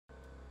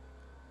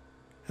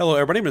Hello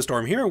everybody, Mr.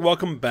 Storm here, and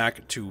welcome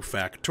back to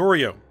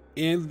Factorio.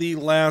 In the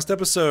last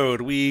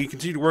episode, we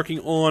continued working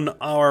on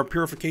our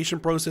purification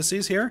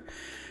processes here.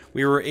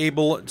 We were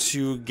able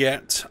to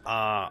get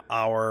I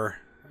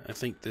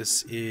think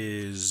this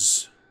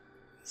is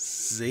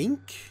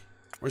zinc?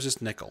 Or is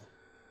this nickel?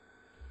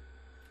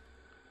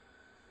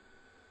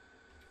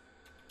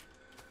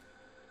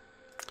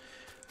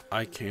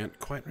 I can't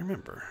quite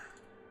remember.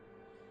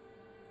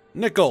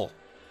 Nickel!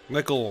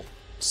 Nickel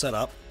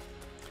setup.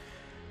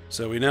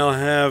 So we now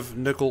have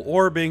nickel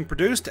ore being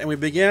produced, and we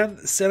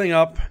began setting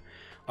up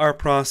our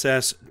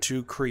process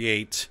to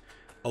create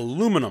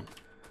aluminum,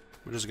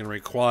 which is going to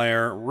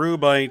require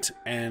rubite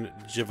and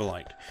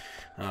givelite.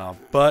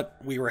 But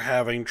we were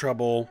having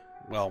trouble,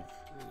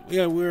 we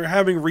were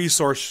having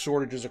resource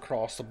shortages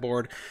across the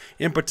board,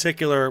 in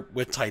particular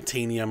with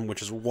titanium,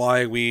 which is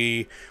why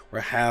we were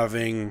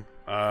having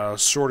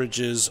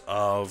shortages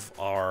of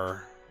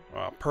our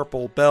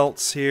purple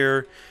belts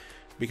here,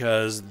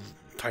 because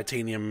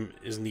titanium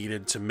is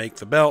needed to make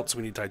the belts.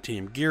 We need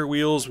titanium gear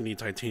wheels, we need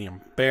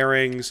titanium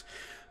bearings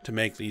to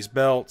make these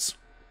belts.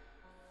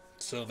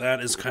 So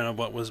that is kind of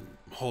what was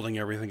holding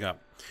everything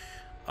up.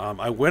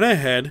 I went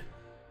ahead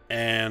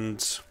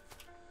and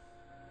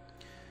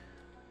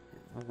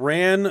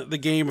ran the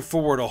game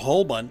forward a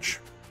whole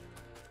bunch,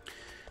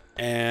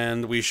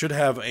 and we should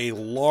have a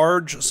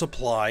large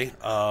supply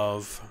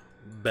of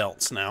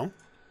belts now.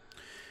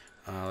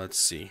 Let's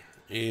see.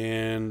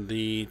 In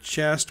the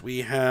chest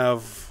we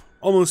have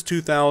almost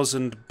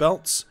 2,000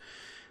 belts.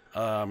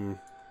 I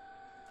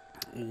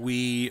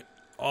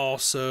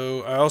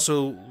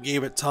also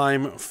gave it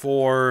time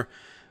for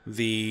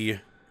the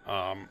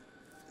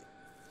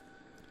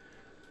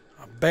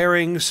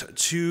bearings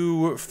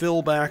to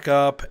fill back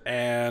up,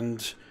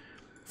 and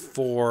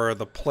for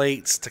the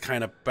plates to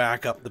kind of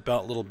back up the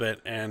belt a little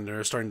bit, and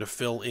they're starting to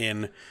fill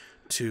in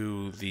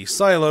to the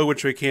silo,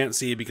 which we can't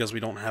see because we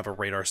don't have a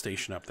radar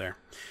station up there.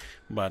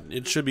 But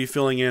it should be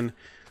filling in.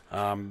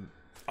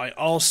 I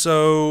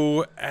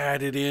also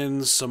added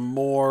in some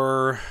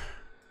more.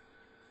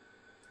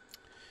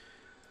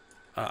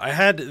 I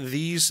had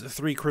these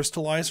 3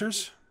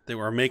 crystallizers. They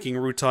were making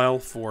rutile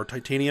for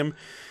titanium.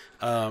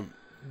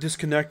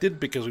 Disconnected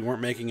because we weren't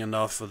making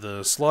enough of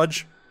the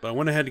sludge. But I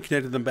went ahead and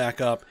connected them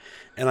back up.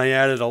 And I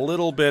added a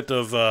little bit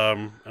of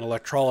an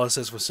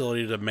electrolysis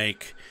facility to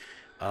make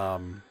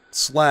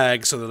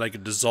slag so that I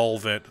could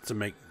dissolve it to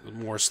make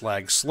more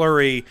slag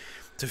slurry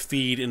to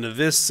feed into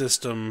this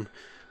system.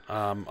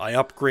 I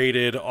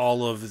upgraded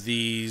all of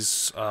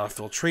these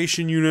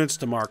filtration units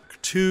to Mark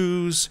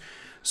IIs,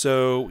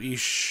 so we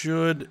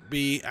should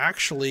be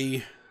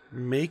actually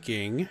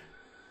making,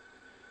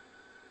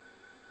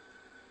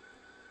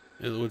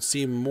 it would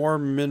seem, more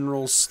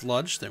mineral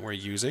sludge than we're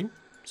using,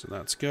 so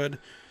that's good.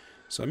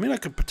 So I mean, I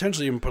could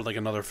potentially even put like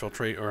another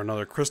filtrate or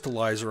another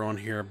crystallizer on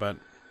here, but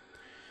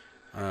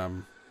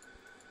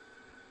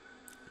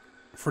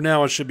for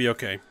now it should be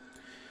okay.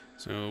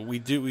 So we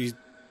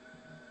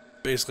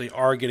basically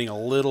are getting a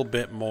little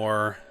bit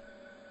more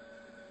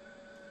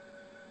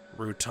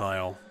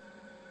rutile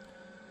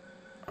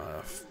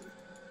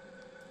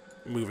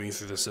moving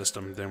through the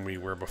system than we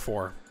were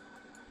before.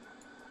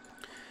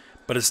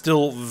 But it's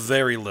still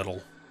very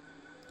little.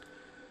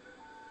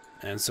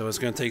 And so it's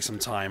going to take some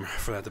time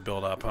for that to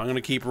build up. I'm going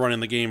to keep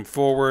running the game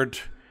forward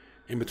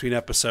in between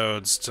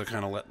episodes to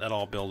kind of let that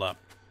all build up.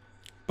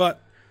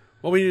 But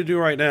what we need to do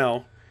right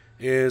now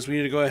is we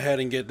need to go ahead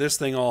and get this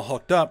thing all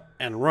hooked up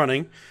and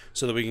running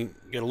so that we can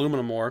get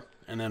aluminum ore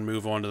and then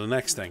move on to the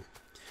next thing,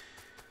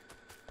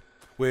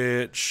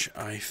 which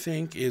I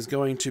think is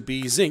going to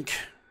be zinc,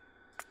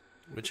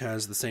 which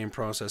has the same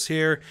process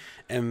here.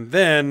 And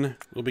then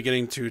we'll be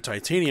getting to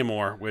titanium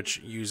ore, which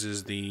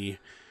uses the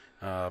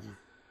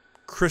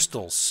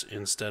crystals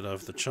instead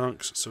of the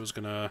chunks. So it's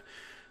going to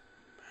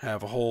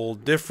have a whole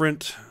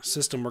different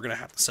system we're going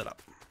to have to set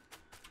up.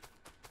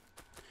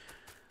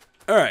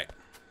 All right.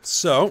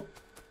 So,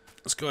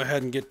 let's go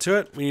ahead and get to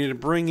it. We need to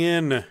bring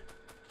in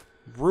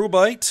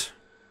rubite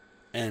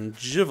and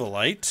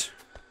givelite,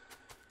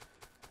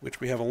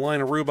 which we have a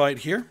line of rubite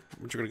here,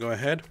 which we're going to go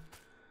ahead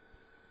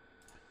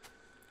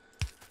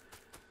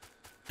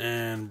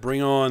and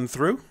bring on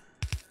through.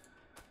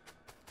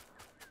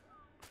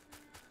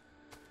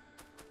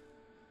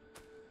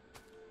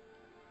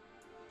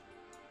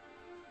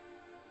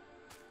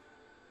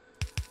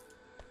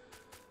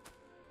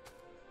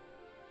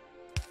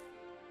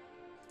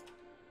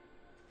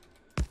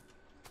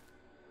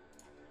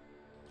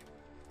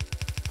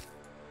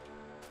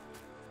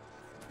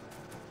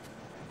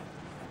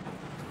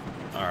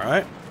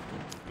 Alright,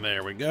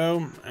 there we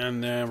go.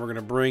 And then we're going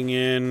to bring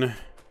in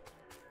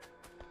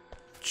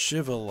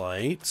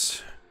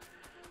givelite,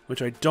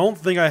 which I don't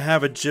think I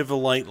have a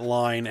givelite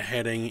line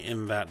heading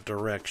in that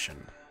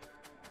direction.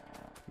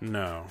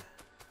 No.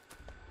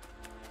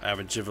 I have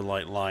a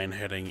givelite line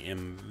heading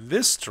in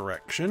this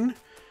direction,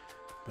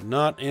 but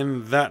not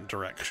in that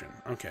direction.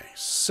 Okay,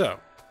 so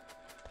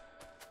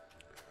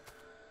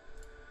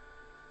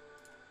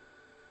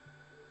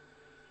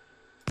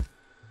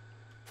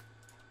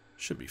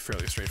should be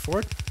fairly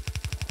straightforward.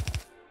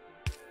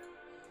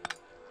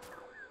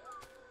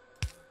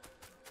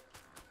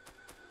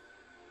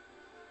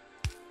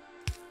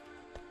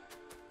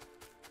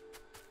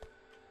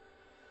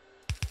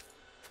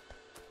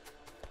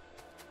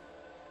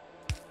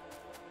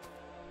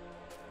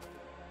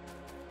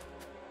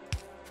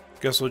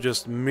 Guess we'll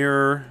just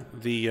mirror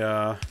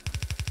the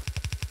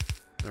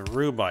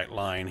rubite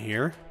line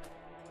here.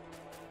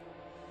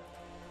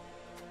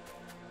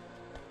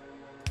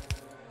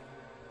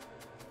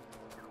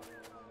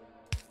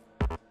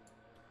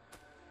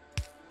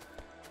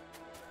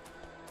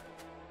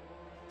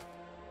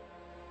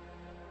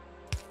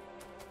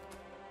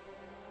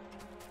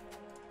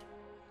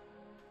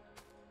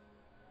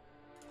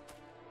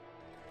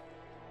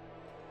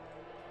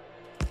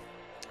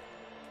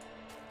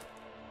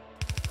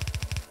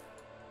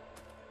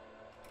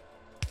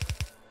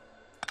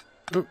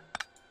 Oop.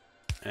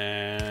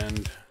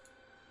 And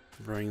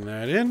bring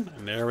that in,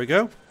 and there we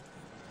go.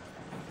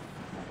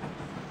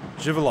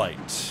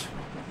 Givelite.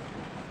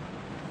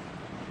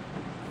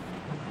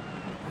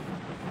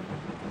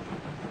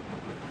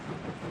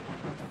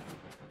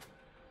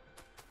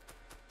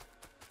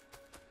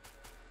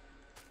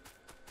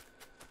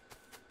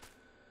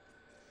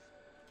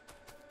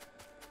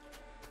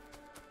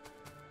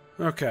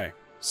 Okay,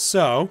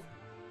 so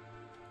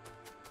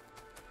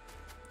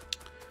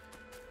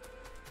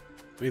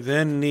we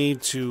then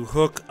need to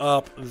hook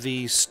up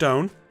the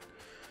stone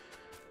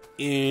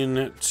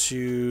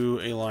into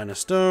a line of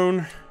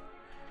stone,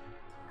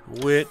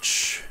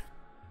 which...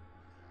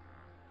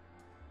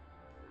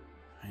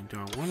 do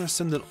I want to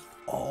send it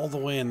all the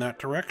way in that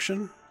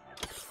direction?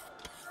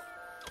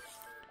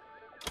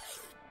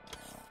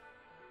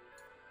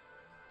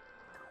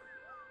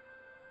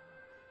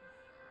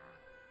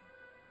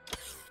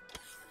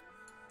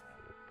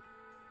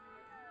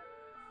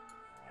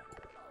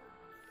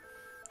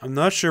 I'm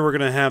not sure we're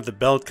going to have the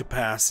belt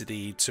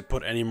capacity to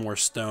put any more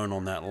stone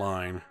on that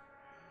line.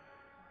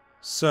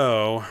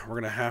 So,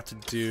 we're going to have to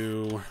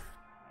do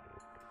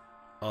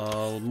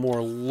a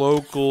more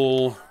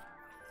local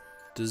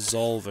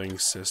dissolving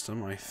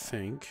system, I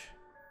think.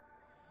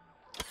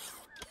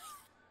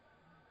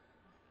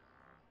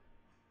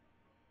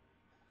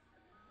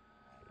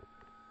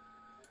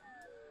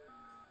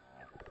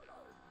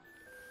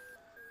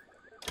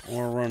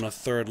 Or run a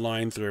third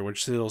line through,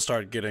 which it'll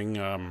start getting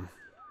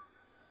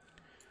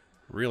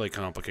really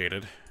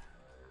complicated.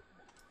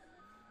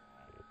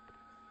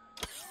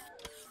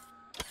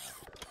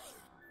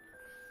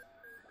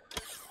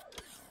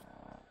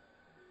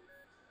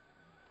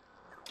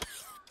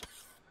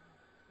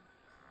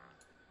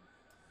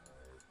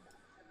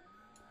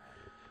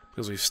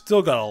 Because we've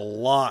still got a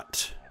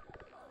lot.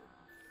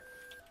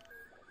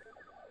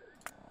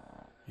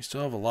 We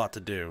still have a lot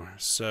to do.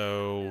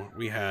 So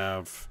we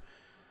have...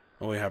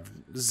 well, we have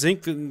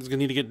zinc that's going to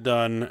need to get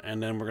done,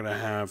 and then we're going to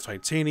have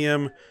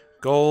titanium,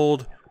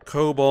 gold,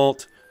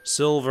 cobalt,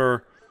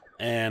 silver,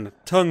 and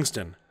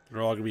tungsten.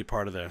 They're all going to be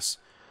part of this.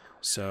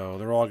 So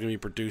they're all going to be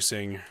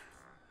producing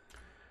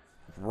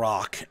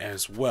rock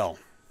as well.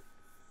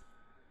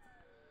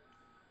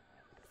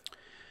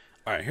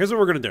 Alright, here's what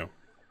we're going to do.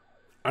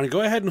 I'm going to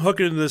go ahead and hook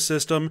it into the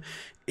system.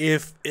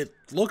 If it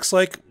looks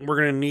like we're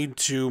going to need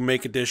to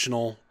make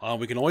additional,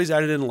 we can always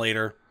add it in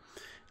later.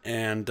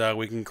 And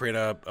we can create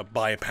a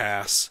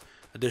bypass,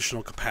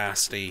 additional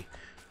capacity.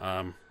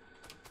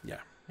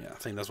 Yeah, I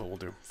think that's what we'll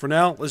do. For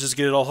now, let's just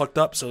get it all hooked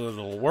up so that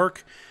it'll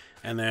work.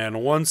 And then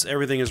once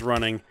everything is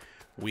running,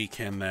 we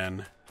can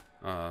then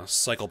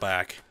cycle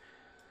back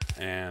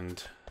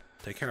and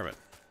take care of it.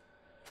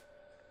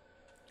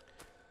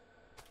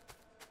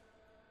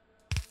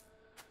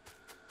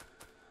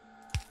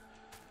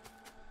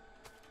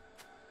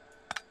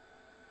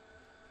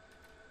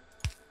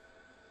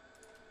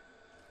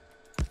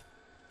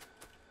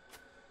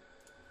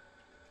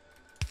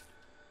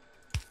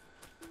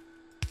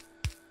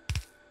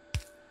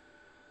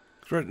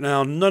 Right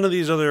now, none of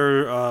these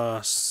other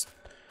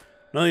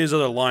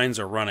lines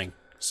are running.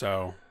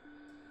 So,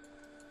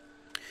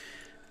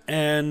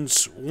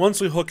 and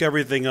once we hook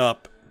everything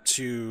up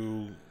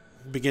to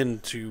begin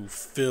to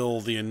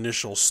fill the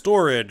initial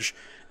storage,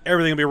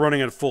 everything will be running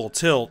at full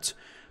tilt.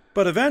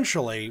 But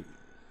eventually,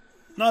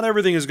 not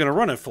everything is going to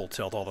run at full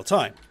tilt all the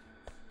time,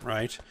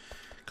 right?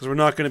 Because we're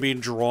not going to be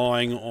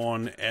drawing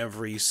on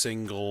every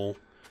single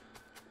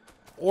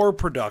ore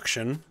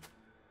production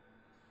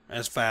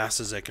as fast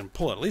as it can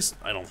pull. At least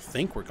I don't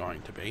think we're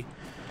going to be,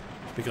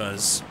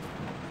 because,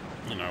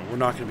 you know, we're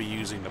not going to be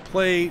using the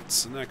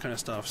plates and that kind of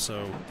stuff,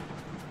 so,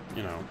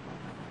 you know,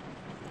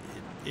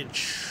 it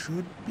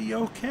should be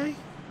okay.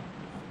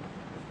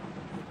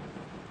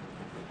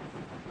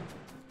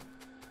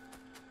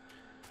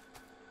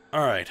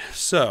 Alright,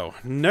 so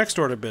next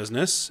order of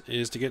business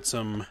is to get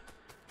some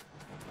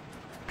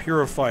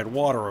purified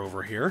water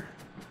over here.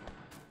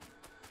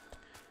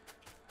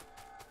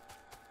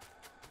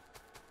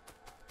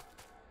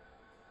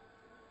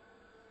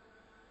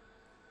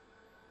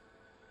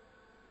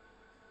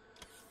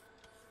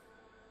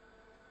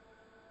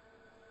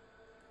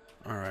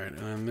 Alright, and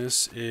then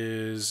this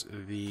is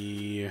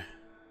the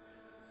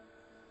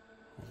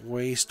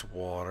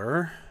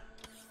wastewater.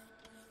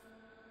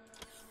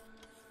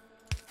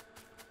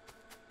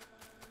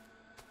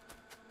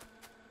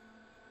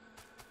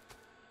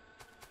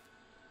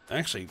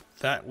 Actually,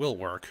 that will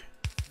work.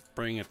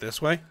 Bring it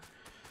this way.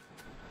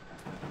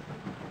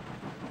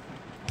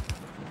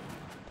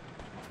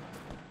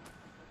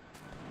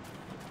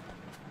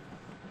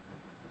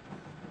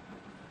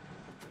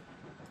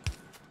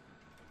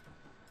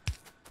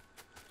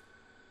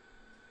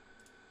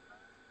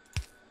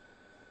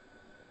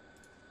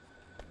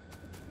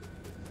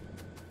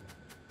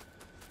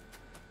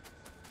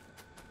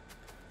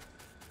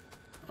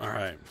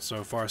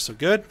 So far, so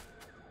good.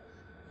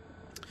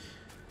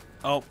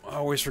 Oh, I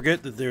always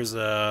forget that there's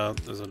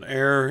an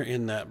error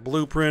in that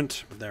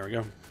blueprint. But there we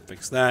go.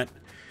 Fix that.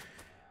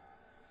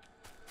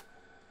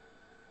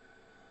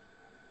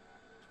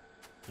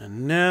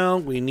 And now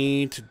we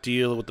need to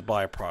deal with the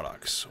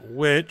byproducts,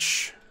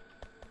 which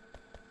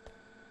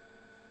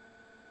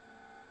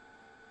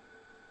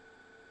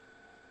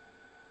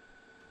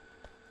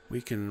we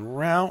can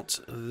route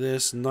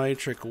this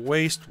nitric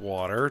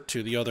wastewater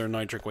to the other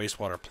nitric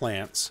wastewater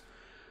plants.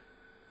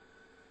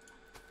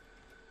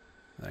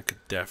 That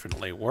could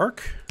definitely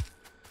work.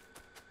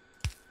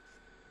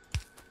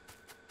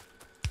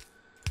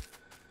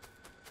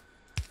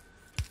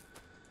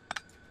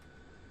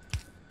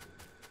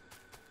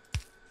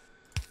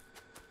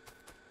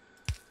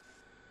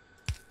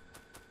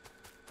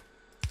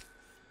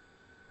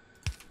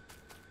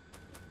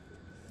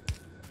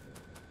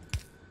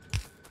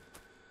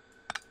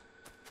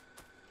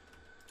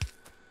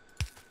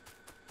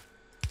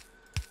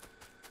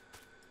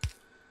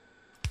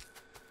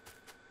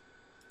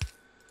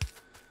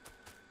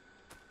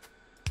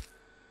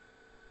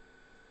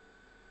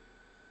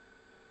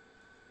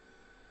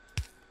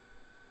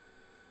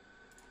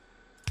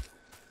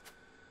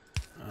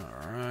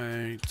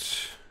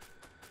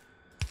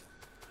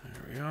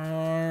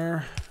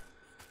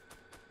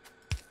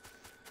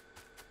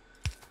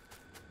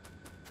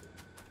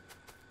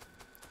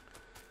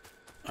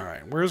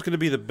 Alright, where's going to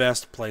be the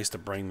best place to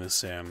bring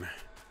this in?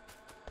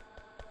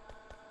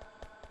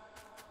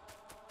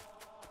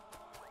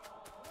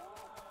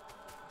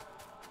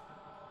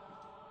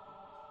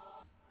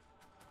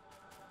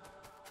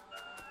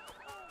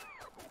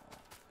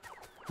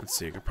 Let's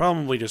see, I could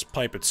probably just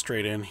pipe it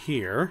straight in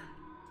here.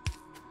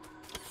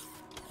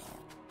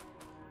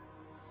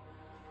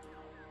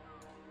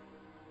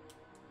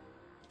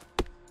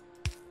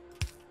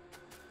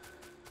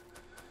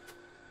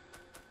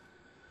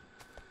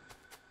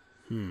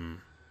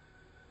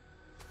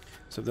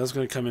 So that's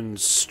going to come in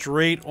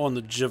straight on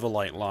the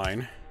Givolite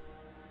line.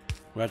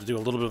 We'll have to do a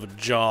little bit of a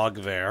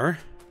jog there.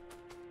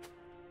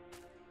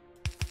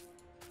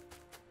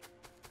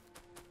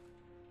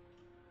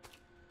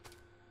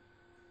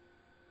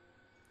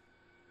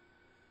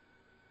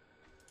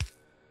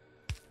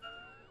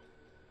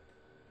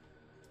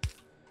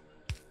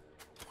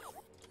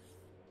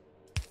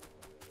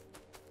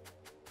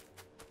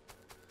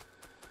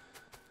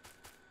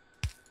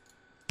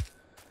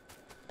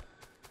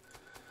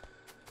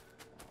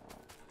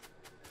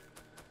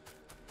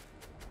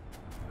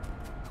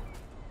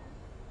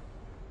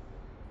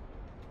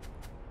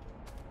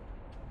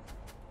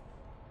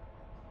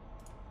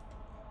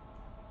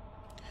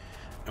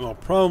 And we'll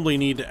probably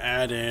need to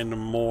add in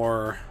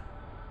more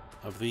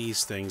of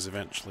these things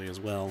eventually as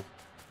well.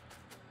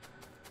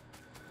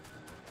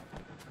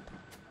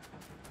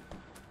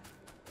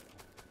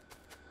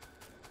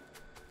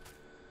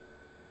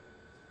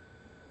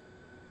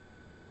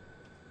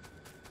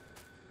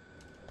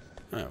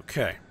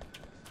 Okay.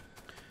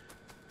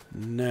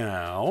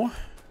 Now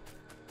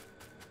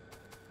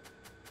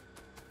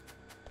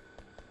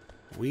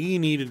we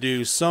need to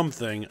do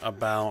something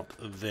about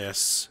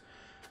this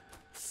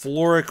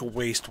fluoric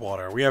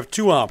wastewater. We have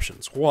two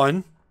options.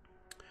 One,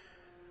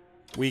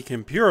 we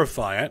can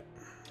purify it.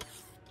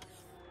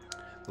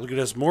 It'll get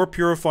us more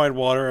purified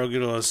water, it'll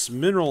get us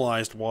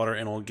mineralized water,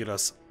 and it'll get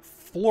us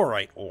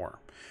fluorite ore.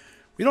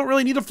 We don't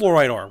really need a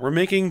fluorite ore. We're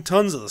making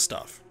tons of the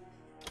stuff.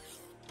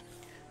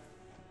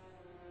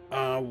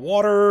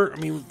 Water, I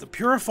mean, the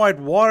purified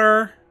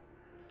water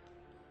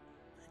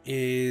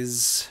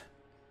is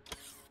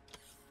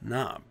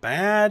not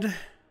bad.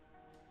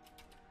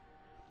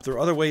 There are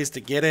other ways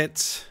to get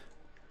it.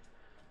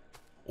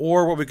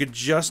 Or what we could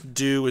just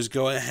do is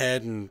go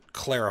ahead and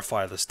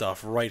clarify the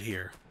stuff right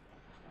here.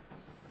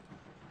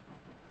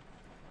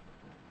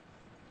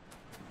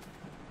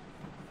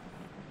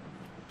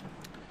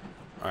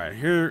 Alright,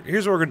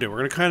 here's what we're going to do. We're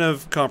going to kind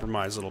of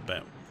compromise a little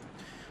bit.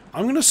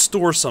 I'm going to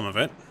store some of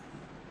it.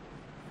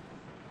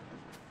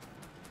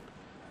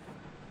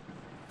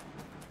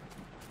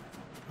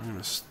 I'm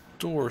going to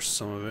store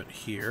some of it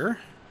here.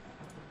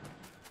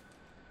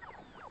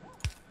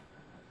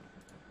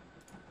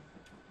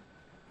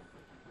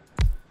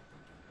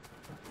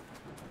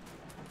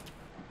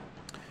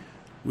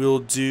 We'll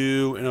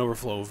do an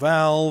overflow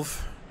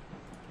valve.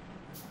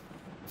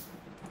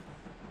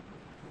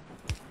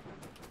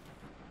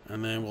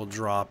 And then we'll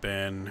drop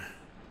in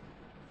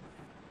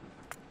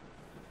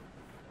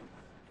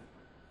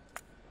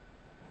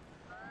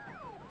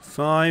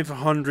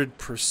 500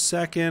 per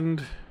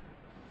second.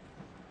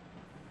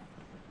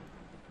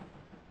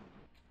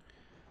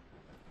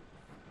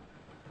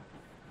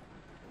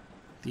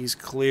 These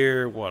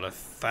clear, what,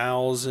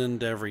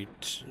 1,000 every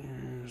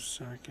 2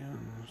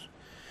 seconds?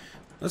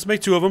 Let's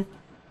make 2 of them.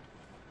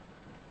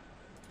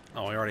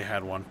 Oh, I already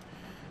had one.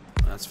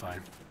 That's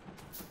fine.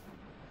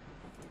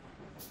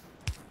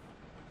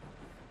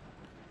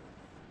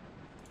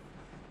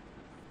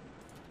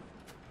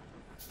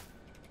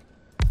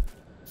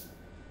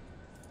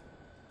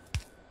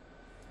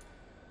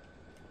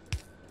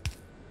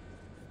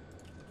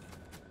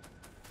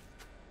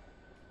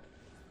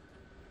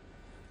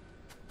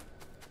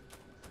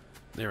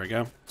 There we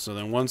go. So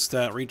then once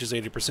that reaches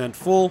 80%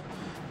 full,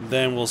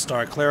 then we'll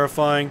start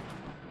clarifying.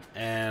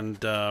 And,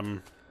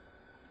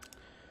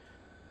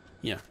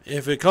 yeah,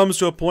 if it comes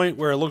to a point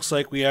where it looks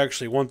like we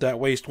actually want that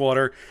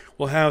wastewater,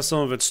 we'll have some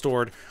of it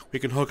stored. We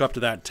can hook up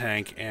to that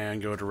tank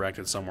and go direct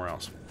it somewhere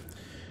else.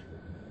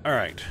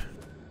 Alright.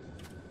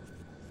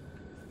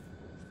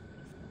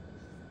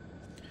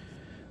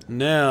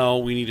 Now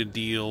we need to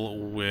deal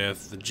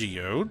with the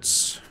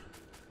geodes.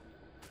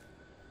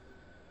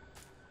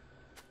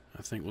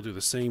 I think we'll do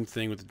the same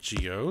thing with the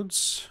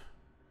geodes.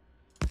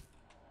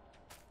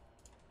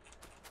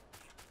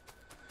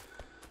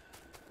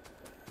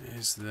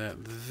 Is that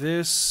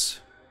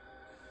this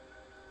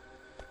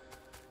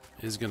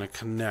is going to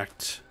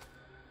connect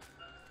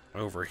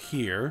over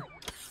here.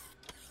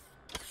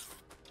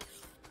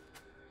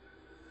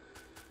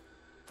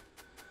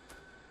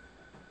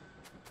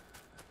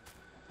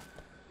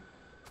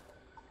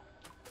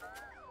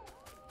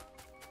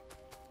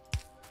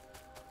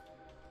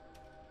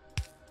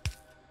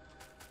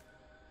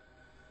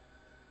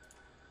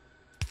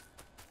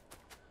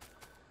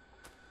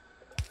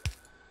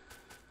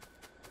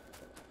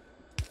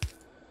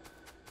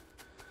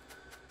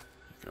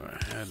 Go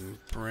ahead and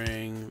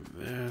bring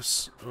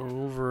this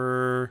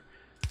over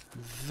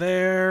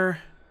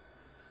there.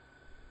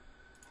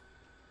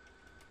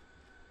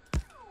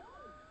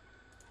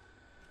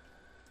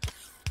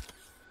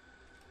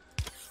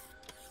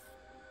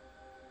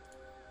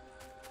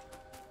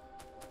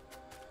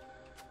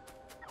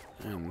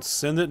 And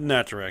send it in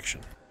that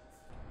direction.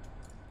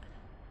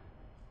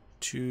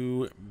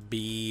 To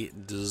be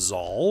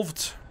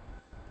dissolved.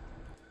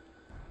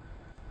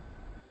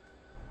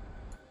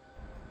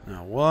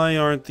 Now, why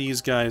aren't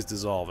these guys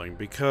dissolving?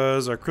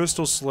 Because our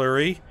crystal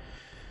slurry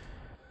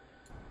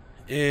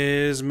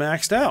is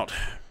maxed out.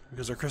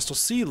 Because our crystal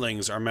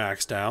seedlings are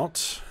maxed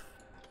out.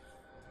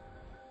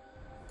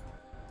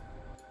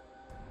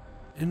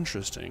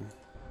 Interesting.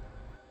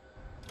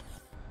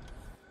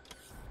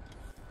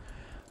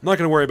 I'm not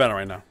going to worry about it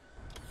right now.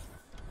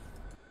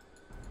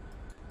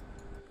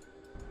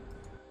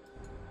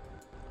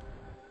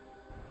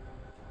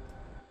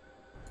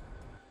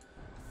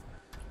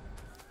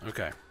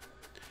 Okay.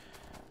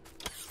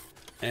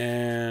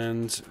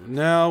 And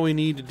now we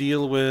need to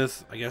deal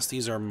with, I guess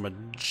these are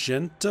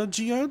magenta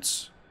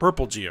geodes?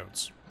 Purple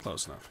geodes.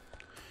 Close enough.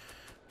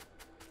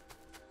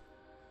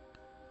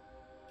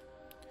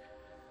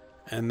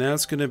 And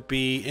that's going to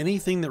be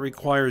anything that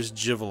requires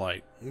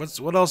Givelite.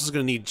 What else is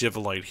going to need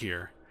Givelite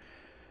here?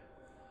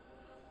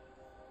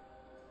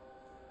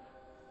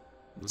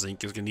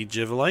 Zinc is going to need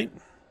Givelite.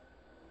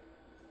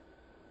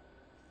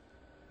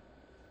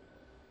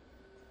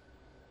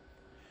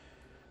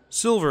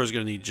 Silver is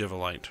going to need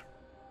Givelite.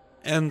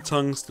 And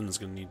tungsten is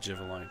going to need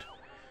Givelite.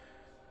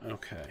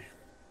 Okay.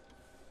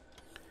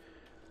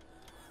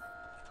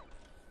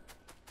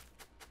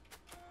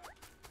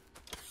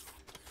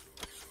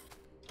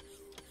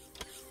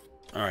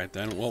 Alright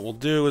then, what we'll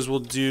do is we'll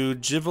do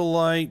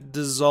Givelite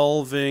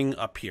dissolving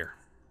up here.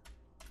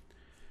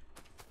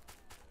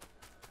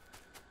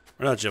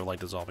 Or not Givelite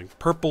dissolving,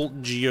 purple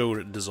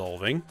geode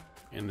dissolving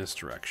in this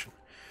direction.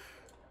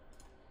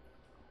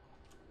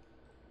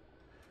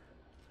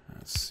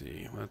 Let's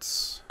see,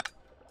 let's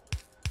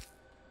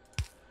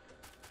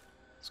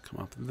come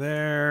up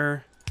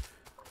there.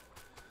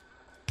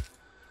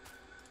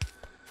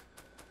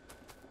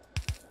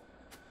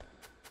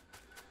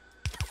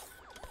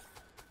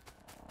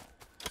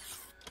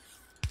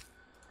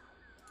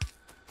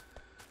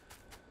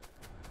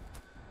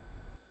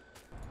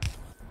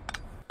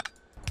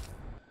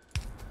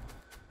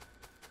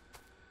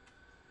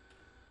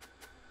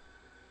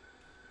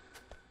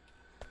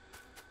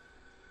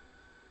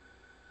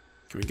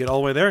 Can we get all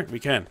the way there? We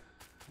can.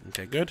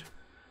 Okay, good.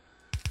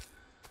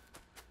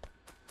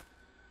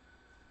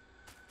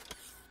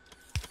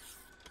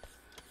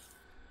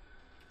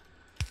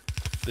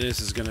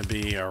 This is going to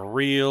be a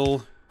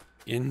real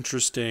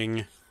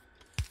interesting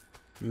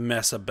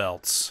mess of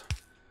belts.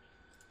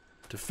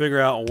 To figure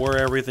out where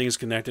everything is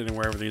connected and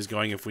where everything is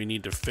going if we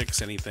need to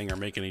fix anything or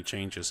make any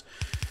changes.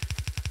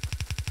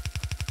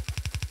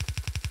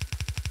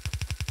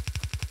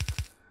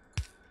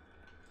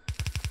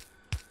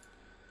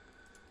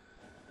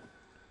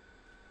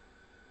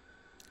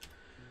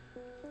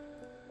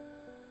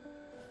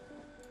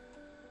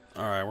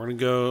 Alright, we're going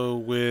to go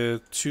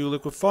with 2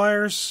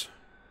 liquefiers.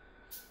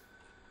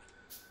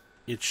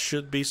 It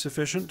should be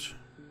sufficient.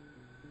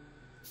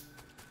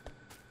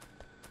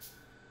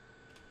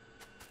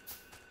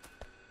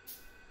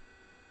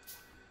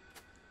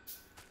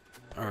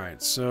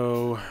 Alright,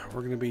 so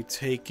we're going to be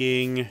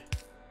taking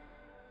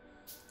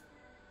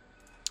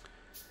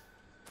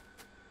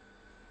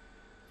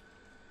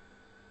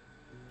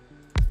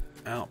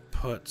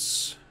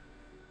outputs.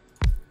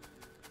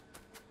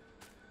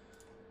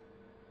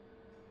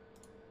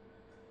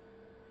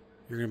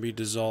 You're going to be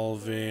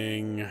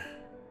dissolving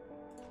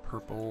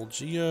purple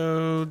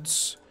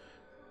geodes.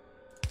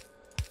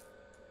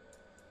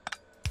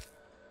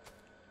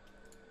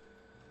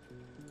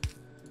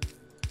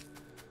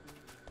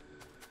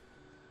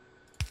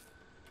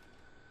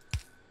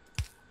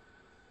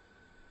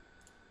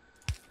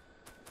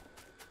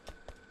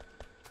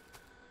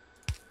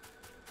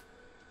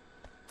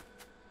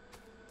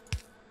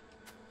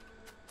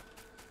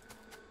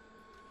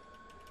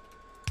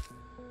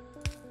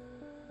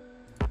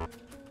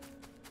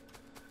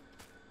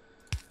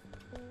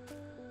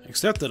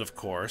 Except that, of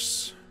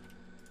course,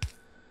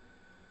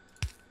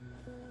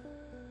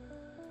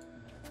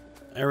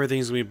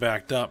 everything's going to be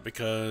backed up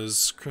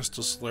because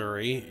crystal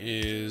slurry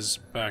is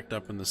backed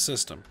up in the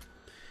system.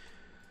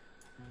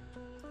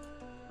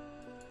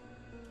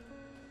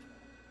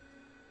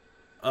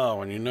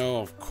 Oh, and you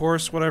know, of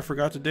course, what I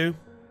forgot to do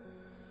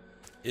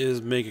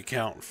is make a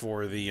count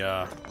for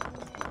the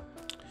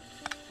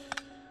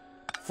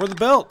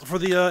belt, for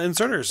the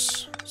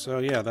inserters. So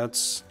yeah,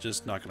 that's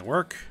just not going to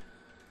work.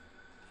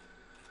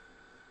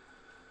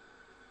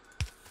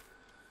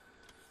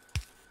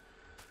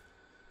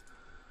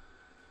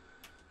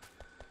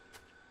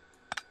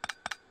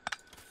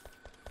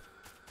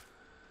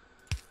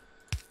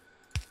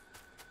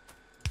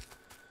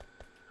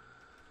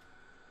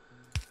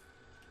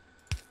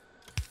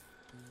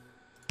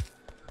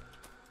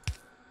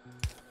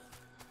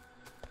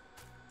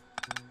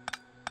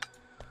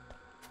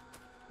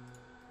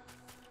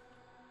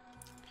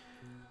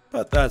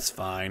 But that's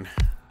fine.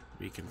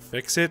 We can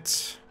fix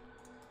it.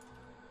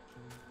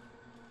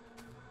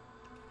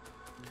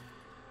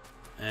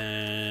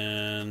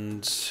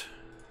 And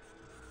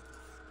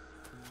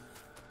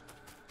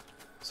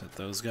set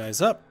those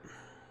guys up.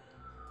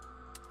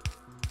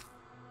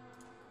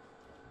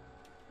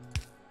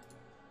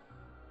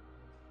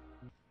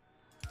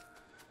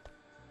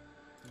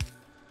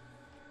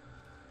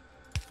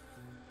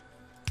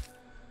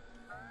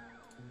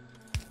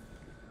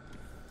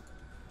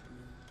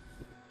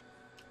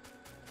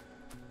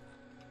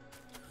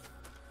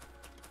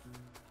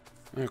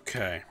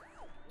 Okay.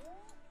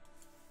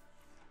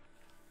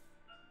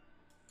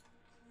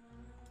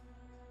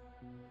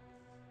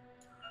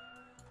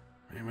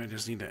 We might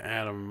just need to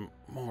add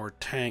more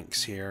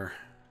tanks here.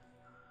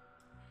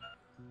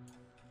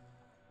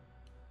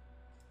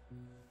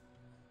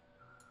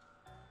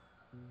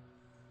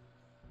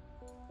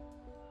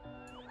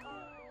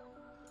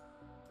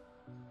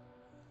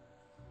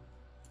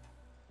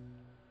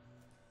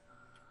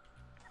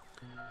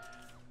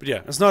 But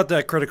yeah, it's not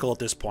that critical at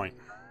this point.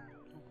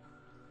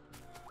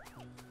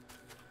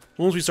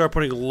 Once we start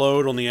putting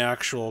load on the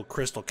actual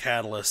crystal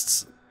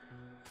catalysts,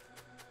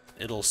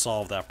 it'll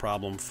solve that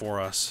problem for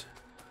us.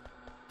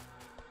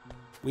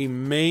 We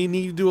may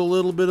need to do a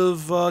little bit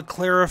of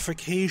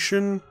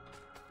clarification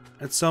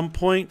at some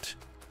point,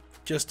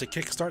 just to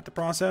kickstart the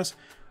process,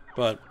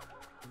 but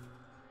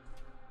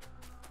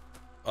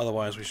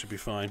otherwise we should be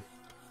fine.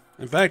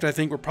 In fact, I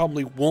think we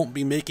probably won't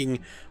be making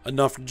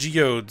enough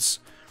geodes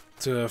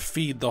to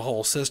feed the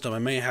whole system. I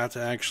may have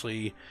to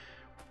actually,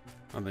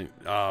 I think,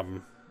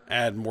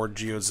 add more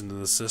geodes into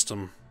the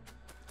system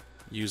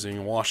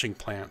using washing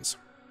plants.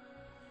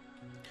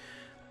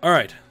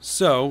 Alright,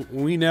 so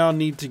we now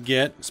need to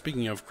get,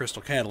 speaking of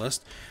crystal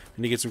catalyst,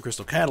 we need to get some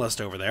crystal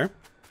catalyst over there.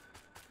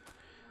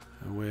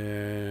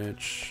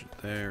 Which,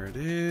 there it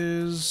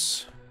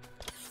is.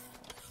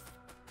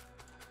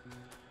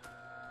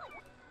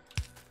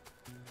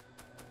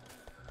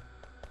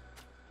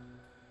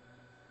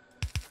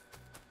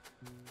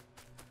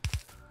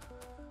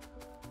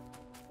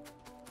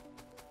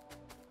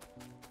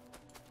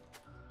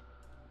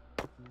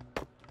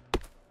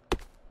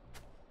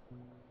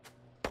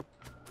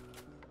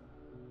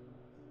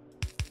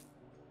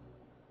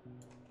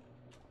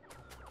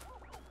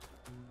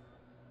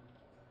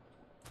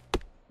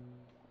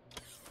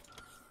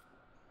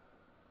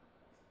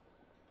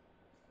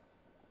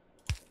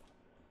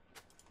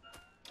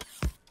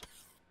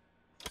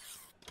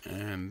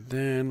 And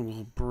then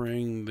we'll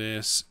bring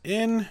this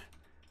in.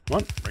 Come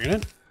on, bring it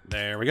in.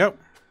 There we go.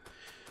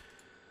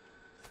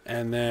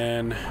 And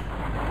then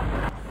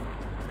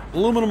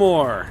aluminum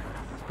ore.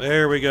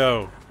 There we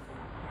go.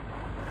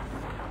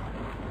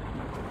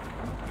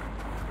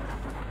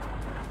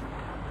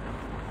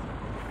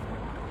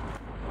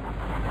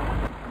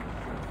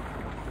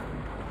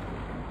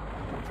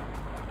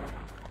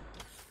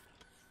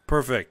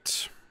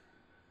 Perfect.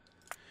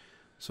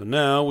 So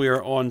now we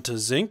are on to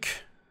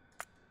zinc.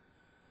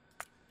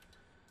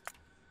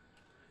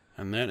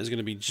 And that is going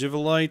to be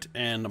Givelite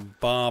and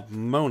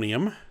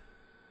Bobmonium.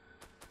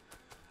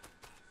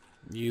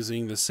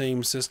 Using the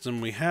same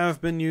system we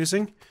have been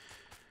using.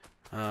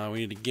 We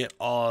need to get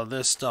all of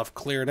this stuff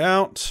cleared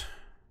out.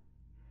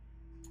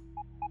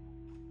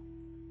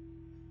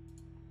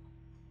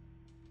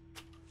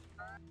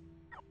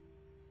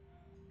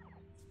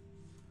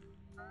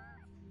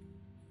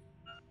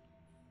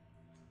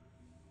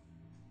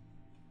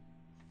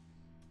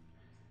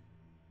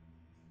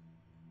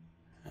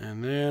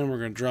 And then we're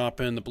going to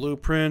drop in the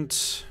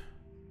blueprint.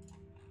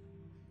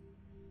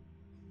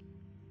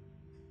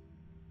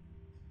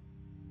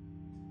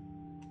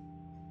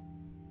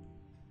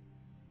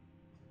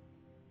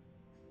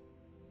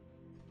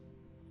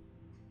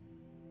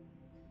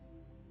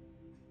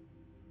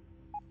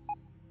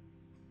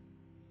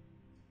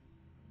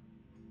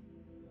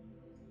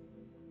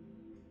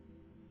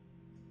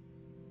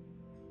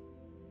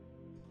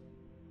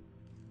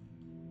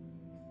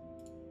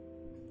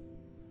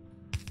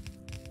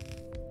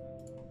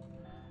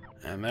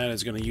 And that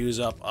is going to use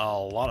up a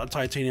lot of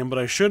titanium, but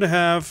I should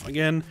have,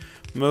 again,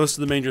 Most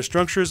of the major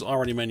structures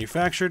already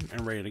manufactured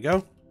and ready to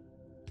go.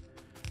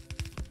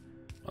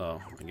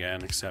 Oh,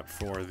 again, except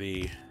for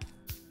the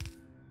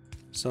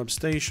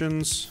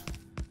substations.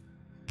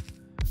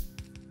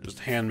 Just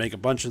hand make a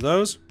bunch of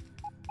those.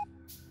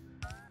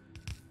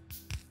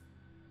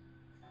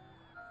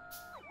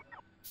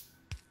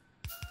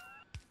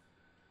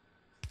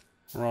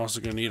 We're also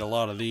going to need a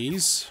lot of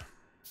these.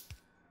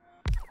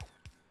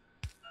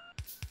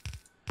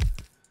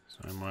 So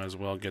I might as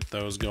well get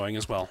those going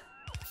as well.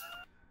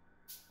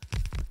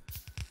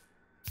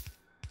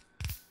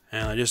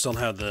 And I just don't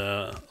have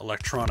the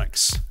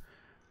electronics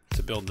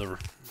to build the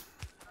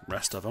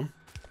rest of them.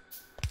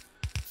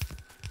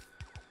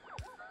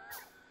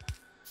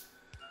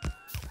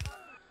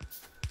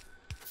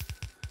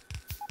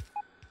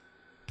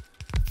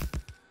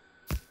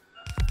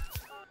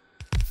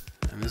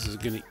 And this is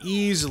going to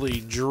easily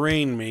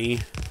drain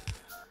me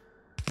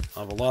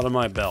of a lot of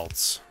my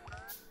belts.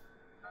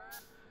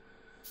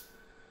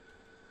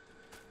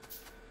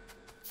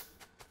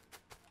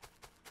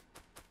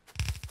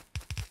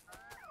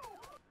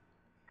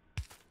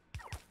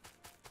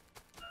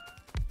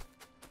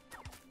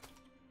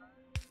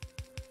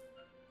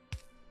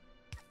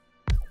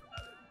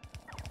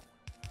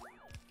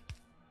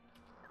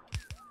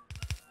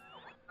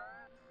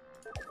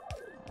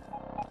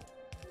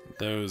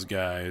 Those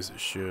guys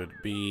should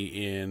be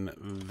in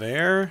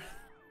there.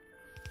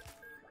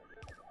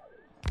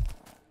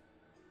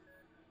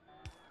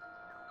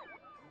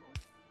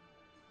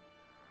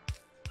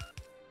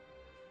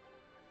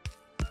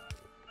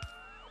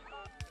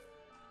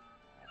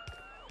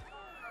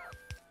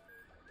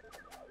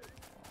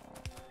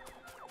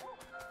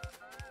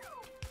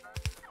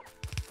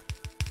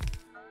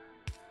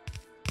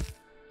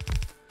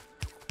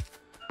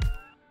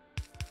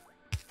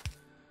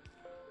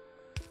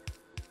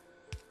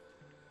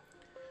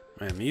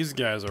 Man, these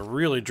guys are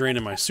really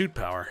draining my suit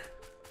power.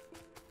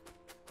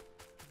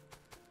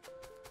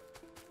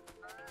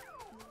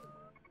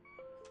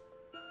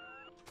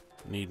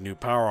 Need new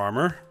power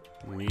armor.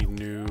 Need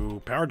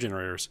new power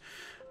generators.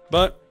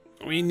 But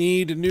we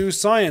need new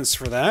science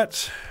for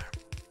that.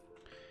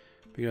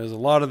 Because a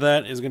lot of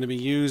that is going to be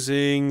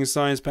using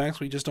science packs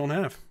we just don't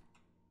have.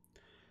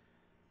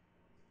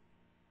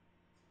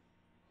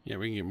 Yeah,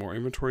 we can get more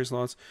inventory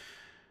slots.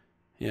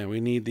 Yeah, we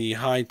need the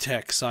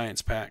high-tech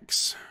science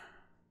packs.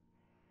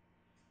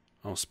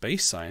 Oh,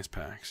 space science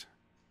packs.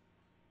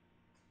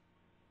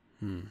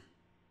 Oh,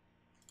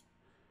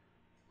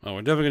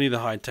 we're definitely gonna need the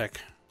high-tech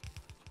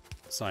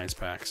science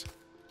packs.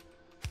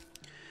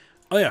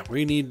 Oh yeah,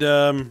 we need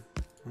 1,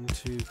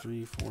 2,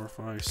 3, 4,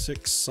 5,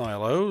 6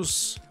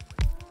 silos.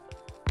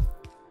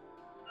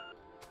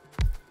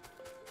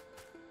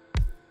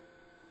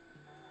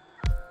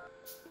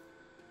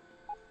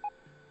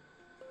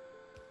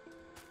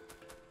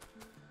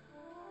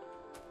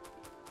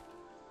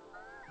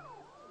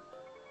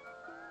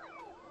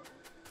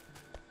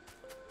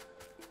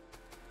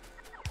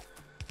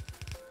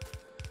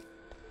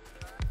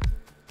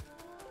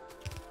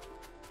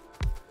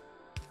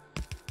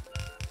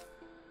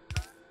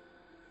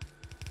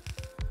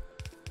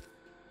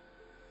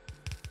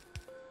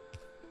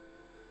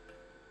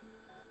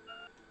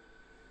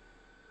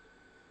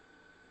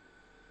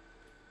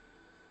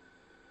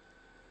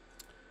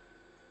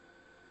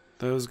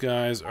 Those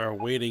guys are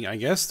waiting. I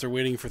guess they're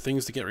waiting for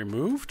things to get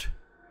removed.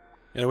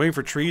 Yeah, they're waiting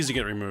for trees to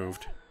get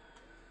removed.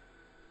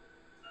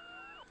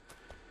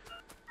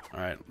 All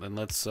right, then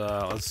let's.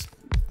 Oh.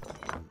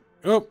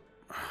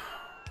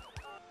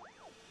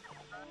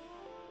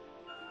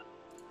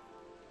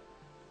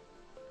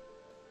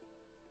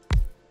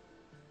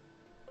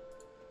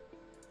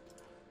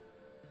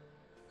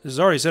 This is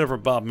already set up for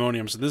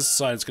bobmonium, so this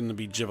side is going to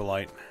be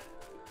gibbelite.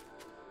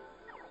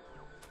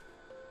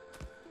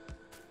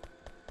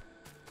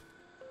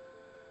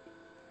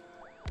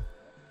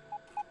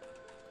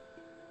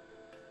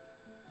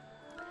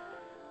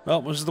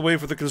 Well, we'll just wait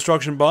for the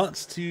construction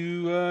bots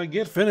to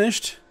get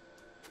finished.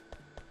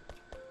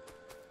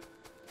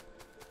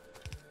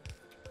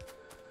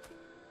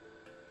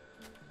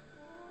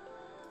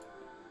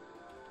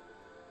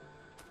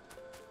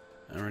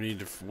 And we need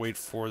to wait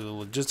for the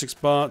logistics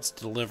bots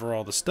to deliver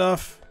all the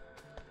stuff.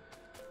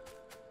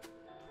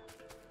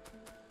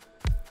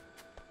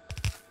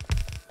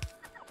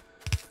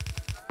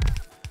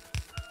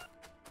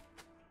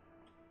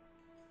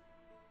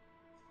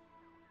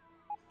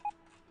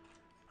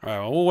 Alright,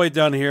 well, we'll wait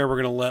down here.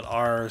 We're going to let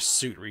our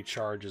suit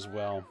recharge as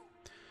well.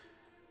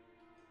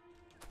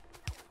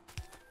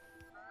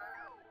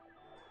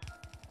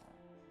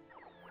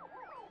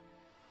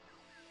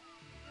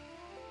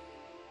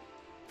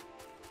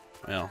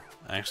 Well,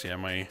 actually, I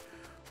might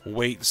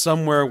wait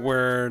somewhere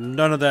where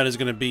none of that is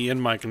going to be in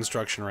my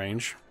construction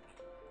range.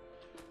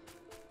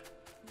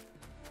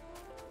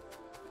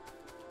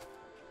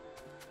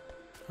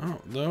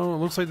 Oh, no, it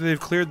looks like they've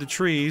cleared the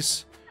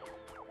trees.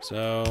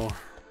 So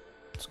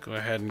let's go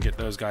ahead and get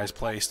those guys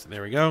placed.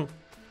 There we go.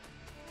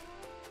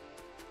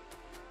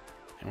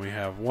 And we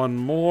have one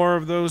more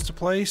of those to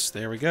place.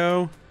 There we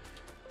go.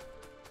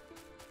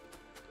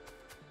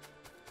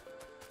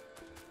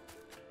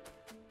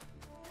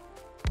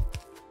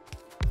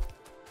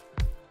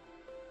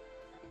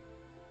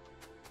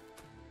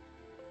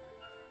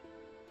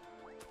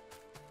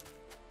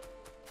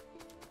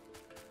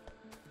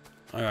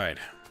 Alright.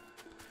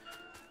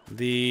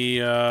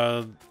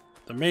 The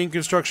main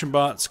construction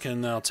bots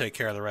can now take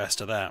care of the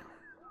rest of that.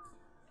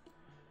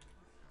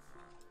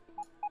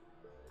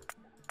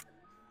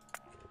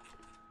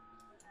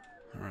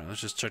 Alright,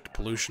 let's just check the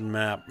pollution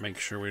map, make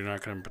sure we're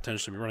not going to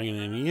potentially be running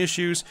into any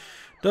issues.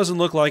 Doesn't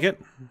look like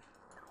it.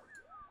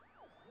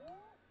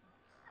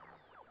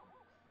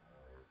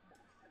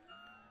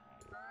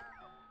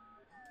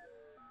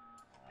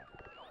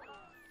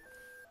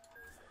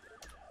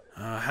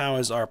 How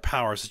is our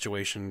power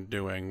situation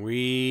doing?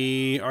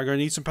 We are going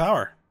to need some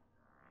power.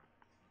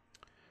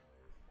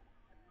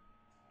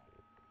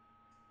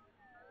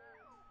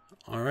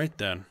 Alright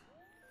then.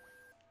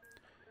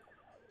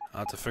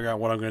 I'll have to figure out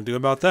what I'm going to do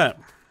about that.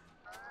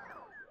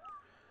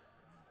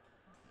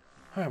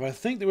 Alright, but I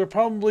think that we're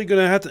probably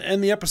going to have to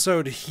end the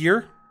episode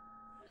here.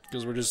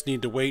 Because we just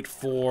need to wait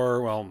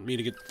for, well, me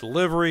to get the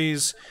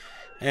deliveries.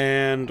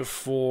 And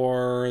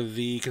for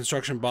the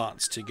construction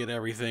bots to get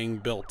everything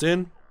built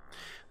in.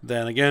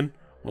 Then again,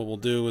 what we'll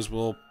do is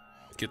we'll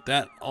get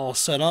that all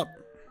set up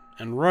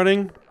and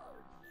running.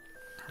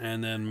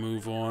 And then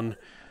move on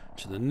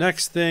to the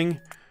next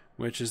thing,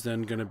 which is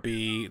then going to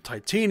be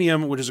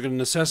titanium, which is going to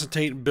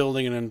necessitate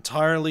building an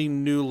entirely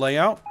new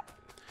layout.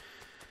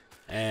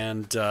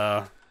 And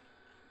that'll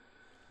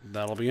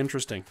be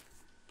interesting.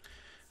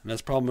 And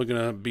that's probably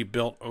going to be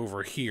built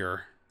over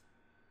here.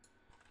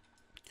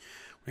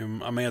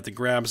 I may have to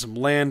grab some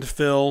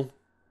landfill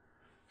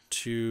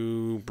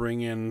to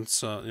bring in,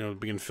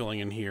 begin filling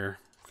in here,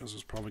 because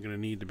it's probably going to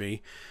need to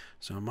be.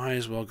 So I might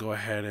as well go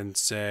ahead and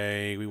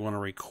say we want to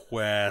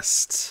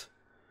request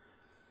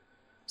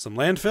some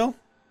landfill.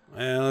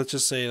 And let's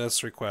just say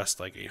let's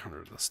request like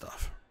 800 of the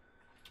stuff.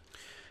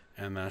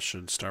 And that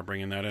should start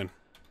bringing that in.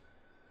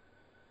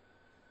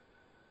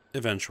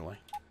 Eventually.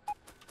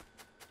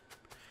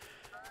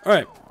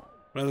 Alright.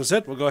 Well, as I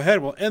said, we'll go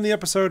ahead. We'll end the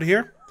episode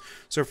here.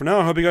 So for now,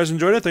 I hope you guys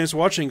enjoyed it. Thanks for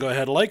watching. Go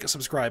ahead, like,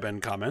 subscribe,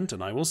 and comment.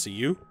 And I will see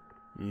you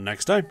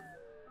next time.